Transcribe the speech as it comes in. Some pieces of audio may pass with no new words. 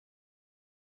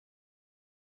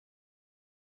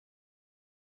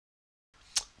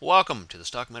Welcome to the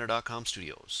StockMiner.com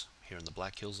studios. Here in the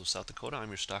Black Hills of South Dakota, I'm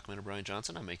your stockminer, Brian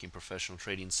Johnson. I'm making professional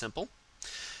trading simple.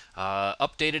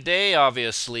 Update today,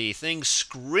 obviously, things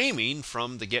screaming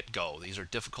from the get-go. These are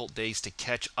difficult days to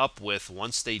catch up with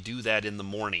once they do that in the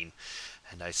morning.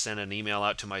 And I sent an email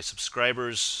out to my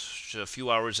subscribers a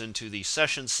few hours into the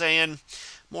session saying,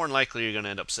 more than likely you're going to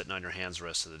end up sitting on your hands the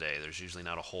rest of the day. There's usually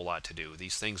not a whole lot to do.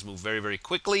 These things move very, very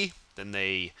quickly. Then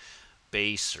they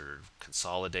base or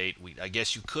consolidate. I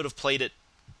guess you could have played it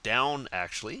down,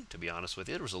 actually, to be honest with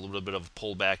you. There was a little bit of a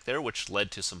pullback there, which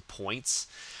led to some points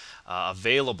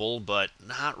available, but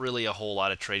not really a whole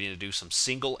lot of trading to do. Some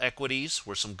single equities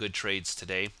were some good trades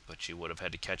today, but you would have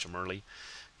had to catch them early.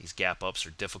 These gap ups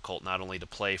are difficult not only to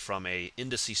play from a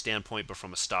indice standpoint, but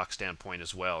from a stock standpoint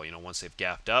as well. Once they've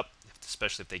gapped up,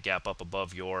 especially if they gap up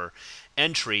above your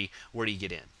entry, where do you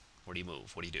get in? Where do you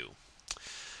move? What do you do?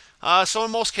 So in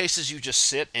most cases, you just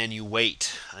sit and you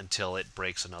wait until it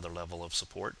breaks another level of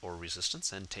support or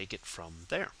resistance and take it from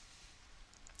there.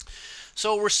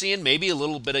 So we're seeing maybe a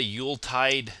little bit of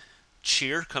Yuletide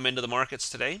cheer come into the markets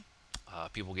today.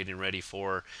 People getting ready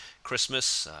for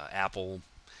Christmas, Apple,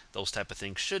 those type of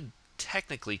things should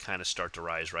technically kind of start to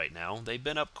rise right now. They've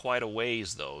been up quite a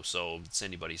ways though, so it's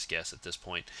anybody's guess at this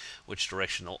point which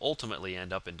direction they'll ultimately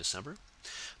end up in December.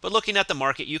 But looking at the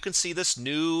market, you can see this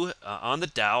new on the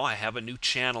Dow. I have a new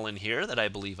channel in here that I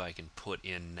believe I can put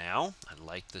in now. I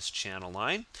like this channel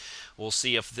line. We'll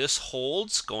see if this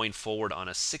holds going forward on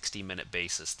a 60-minute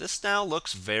basis. This now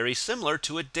looks very similar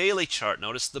to a daily chart.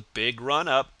 Notice the big run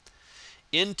up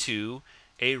into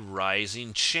a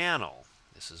rising channel.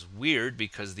 This is weird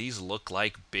because these look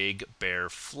like big bear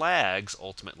flags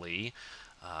ultimately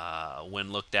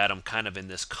when looked at them kind of in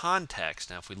this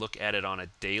context. Now if we look at it on a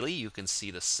daily, you can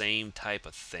see the same type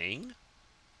of thing.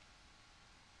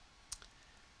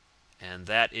 And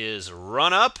that is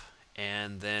run up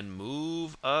and then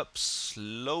move up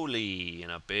slowly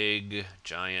in a big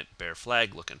giant bear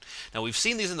flag looking. Now we've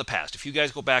seen these in the past. If you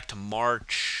guys go back to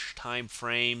March time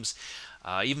frames,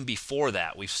 even before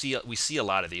that, we see a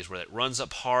lot of these where it runs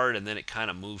up hard and then it kind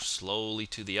of moves slowly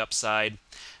to the upside.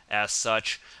 As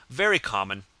such, very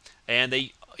common, and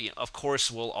they of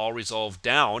course will all resolve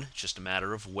down. It's just a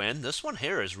matter of when. This one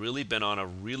here has really been on a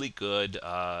really good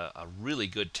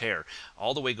tear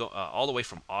all the way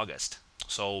from August.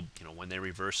 So when they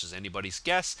reverse is anybody's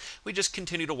guess. We just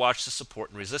continue to watch the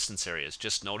support and resistance areas.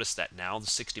 Just notice that now the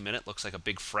 60-minute looks like a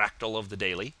big fractal of the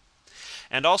daily.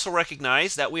 And also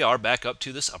recognize that we are back up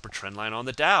to this upper trend line on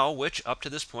the Dow, which up to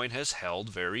this point has held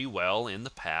very well in the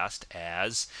past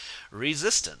as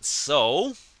resistance.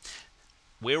 So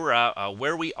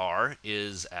where we are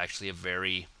is actually a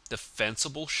very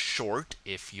defensible short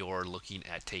if you're looking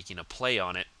at taking a play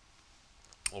on it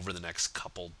over the next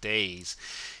couple days.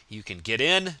 You can get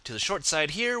in to the short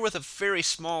side here with a very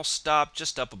small stop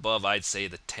just up above, I'd say,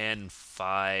 the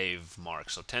 10.5 mark.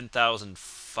 So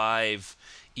 10,005,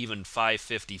 even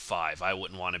 555. I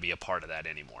wouldn't want to be a part of that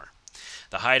anymore.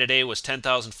 The high today was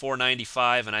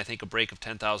 10,495, and I think a break of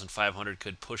 10,500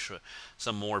 could push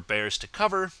some more bears to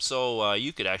cover. So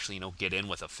you could actually, get in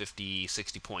with a 50,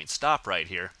 60 point stop right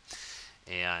here,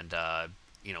 and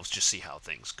just see how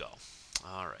things go.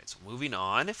 All right, so moving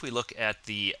on, if we look at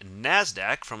the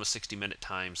NASDAQ from a 60-minute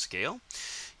time scale,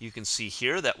 you can see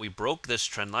here that we broke this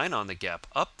trend line on the gap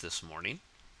up this morning.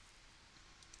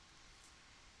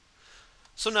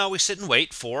 So now we sit and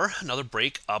wait for another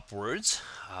break upwards.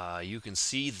 You can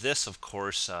see this, of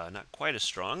course, not quite as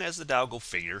strong as the Dow, go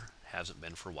figure. Hasn't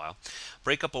been for a while.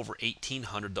 Break up over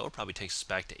 1800 though, probably takes us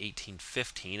back to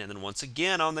 1815. And then once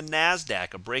again on the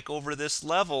NASDAQ, a break over this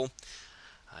level.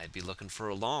 I'd be looking for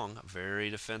a long, very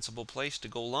defensible place to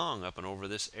go long up and over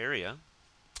this area.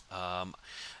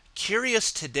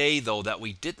 Curious today, though, that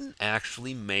we didn't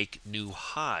actually make new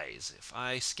highs. If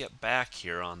I skip back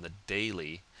here on the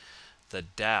daily, the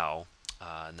Dow,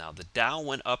 now the Dow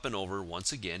went up and over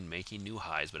once again, making new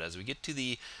highs. But as we get to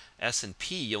the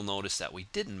S&P, you'll notice that we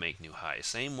didn't make new highs.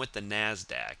 Same with the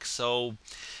NASDAQ. So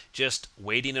just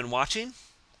waiting and watching.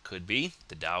 Could be.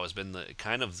 The Dow has been the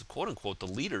kind of quote-unquote the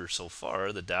leader so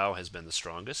far. The Dow has been the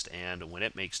strongest, and when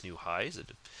it makes new highs,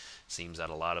 it seems that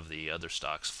a lot of the other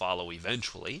stocks follow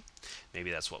eventually.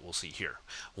 Maybe that's what we'll see here.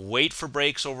 Wait for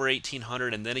breaks over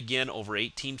 1800 and then again over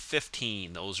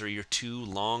 1815. Those are your two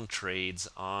long trades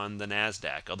on the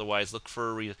NASDAQ. Otherwise, look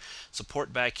for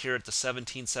support back here at the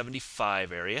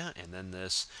 1775 area, and then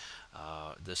this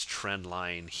trend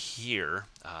line here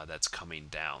that's coming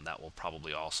down. That will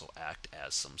probably also act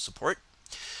as some support.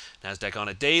 NASDAQ on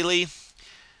a daily,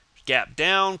 gap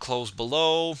down, close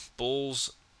below,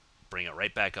 bulls bring it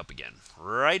right back up again,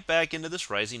 right back into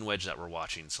this rising wedge that we're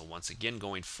watching. So once again,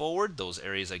 going forward, those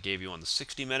areas I gave you on the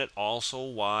 60-minute, also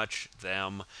watch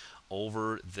them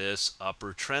over this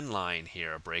upper trend line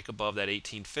here. A break above that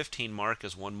 1815 mark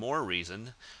is one more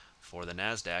reason for the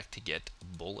NASDAQ to get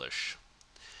bullish.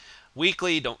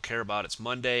 Weekly, don't care about, it's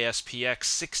Monday. SPX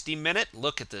 60-minute,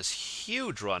 look at this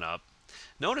huge run up.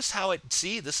 Notice how it,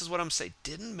 see, this is what I'm saying,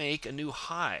 didn't make a new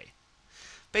high.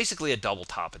 Basically a double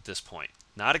top at this point.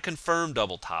 Not a confirmed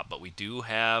double top, but we do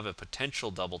have a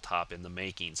potential double top in the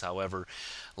makings. However,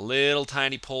 little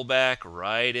tiny pullback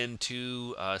right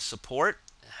into support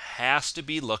has to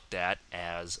be looked at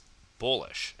as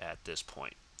bullish at this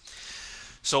point.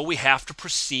 So we have to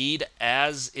proceed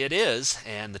as it is,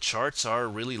 and the charts are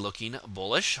really looking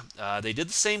bullish. They did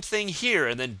the same thing here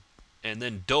and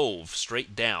then dove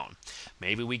straight down.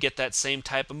 Maybe we get that same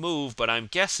type of move, but I'm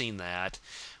guessing that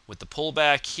with the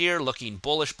pullback here looking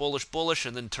bullish, bullish, bullish,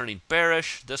 and then turning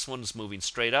bearish, this one's moving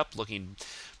straight up looking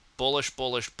bullish,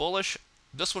 bullish, bullish.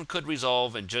 This one could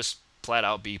resolve and just flat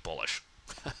out be bullish.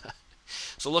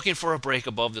 So looking for a break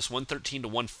above this 113 to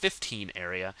 115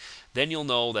 area, then you'll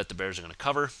know that the bears are going to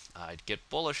cover. I'd get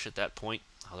bullish at that point.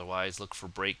 Otherwise, look for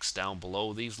breaks down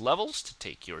below these levels to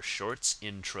take your shorts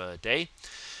intraday.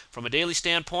 From a daily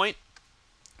standpoint,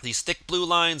 these thick blue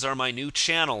lines are my new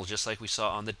channel, just like we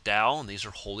saw on the Dow, and these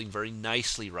are holding very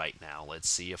nicely right now. Let's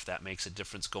see if that makes a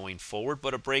difference going forward.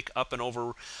 But a break up and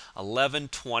over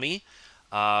 1120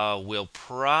 will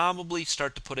probably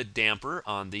start to put a damper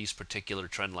on these particular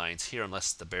trend lines here,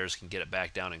 unless the bears can get it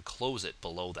back down and close it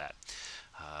below that.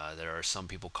 There are some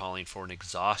people calling for an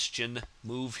exhaustion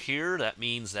move here. That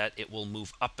means that it will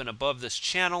move up and above this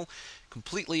channel,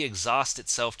 completely exhaust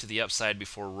itself to the upside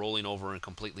before rolling over and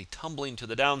completely tumbling to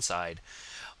the downside.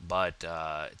 But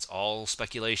it's all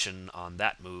speculation on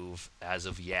that move as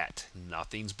of yet.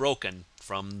 Nothing's broken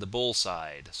from the bull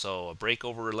side. So a break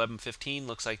over 1115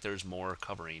 looks like there's more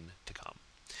covering to come.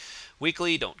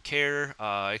 Weekly, don't care,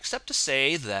 except to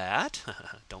say that,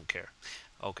 don't care.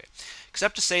 Okay,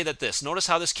 except to say that this, notice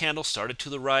how this candle started to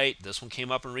the right, this one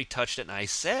came up and retouched it, and I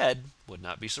said, would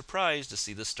not be surprised to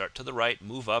see this start to the right,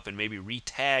 move up, and maybe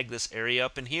retag this area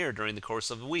up in here during the course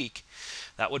of the week.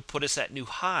 That would put us at new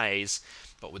highs,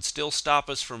 but would still stop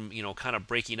us from, you know, kind of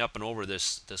breaking up and over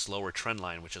this lower trend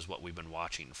line, which is what we've been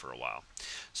watching for a while.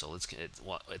 So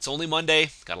it's only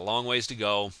Monday, got a long ways to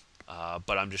go,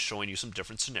 but I'm just showing you some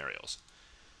different scenarios.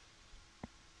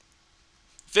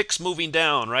 VIX moving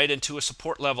down right into a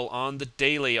support level on the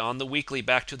daily, on the weekly,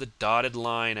 back to the dotted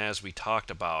line as we talked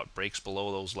about. Breaks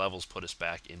below those levels put us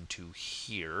back into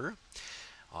here,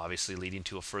 obviously leading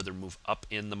to a further move up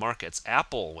in the markets.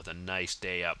 Apple with a nice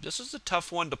day up. This is a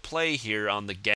tough one to play here on the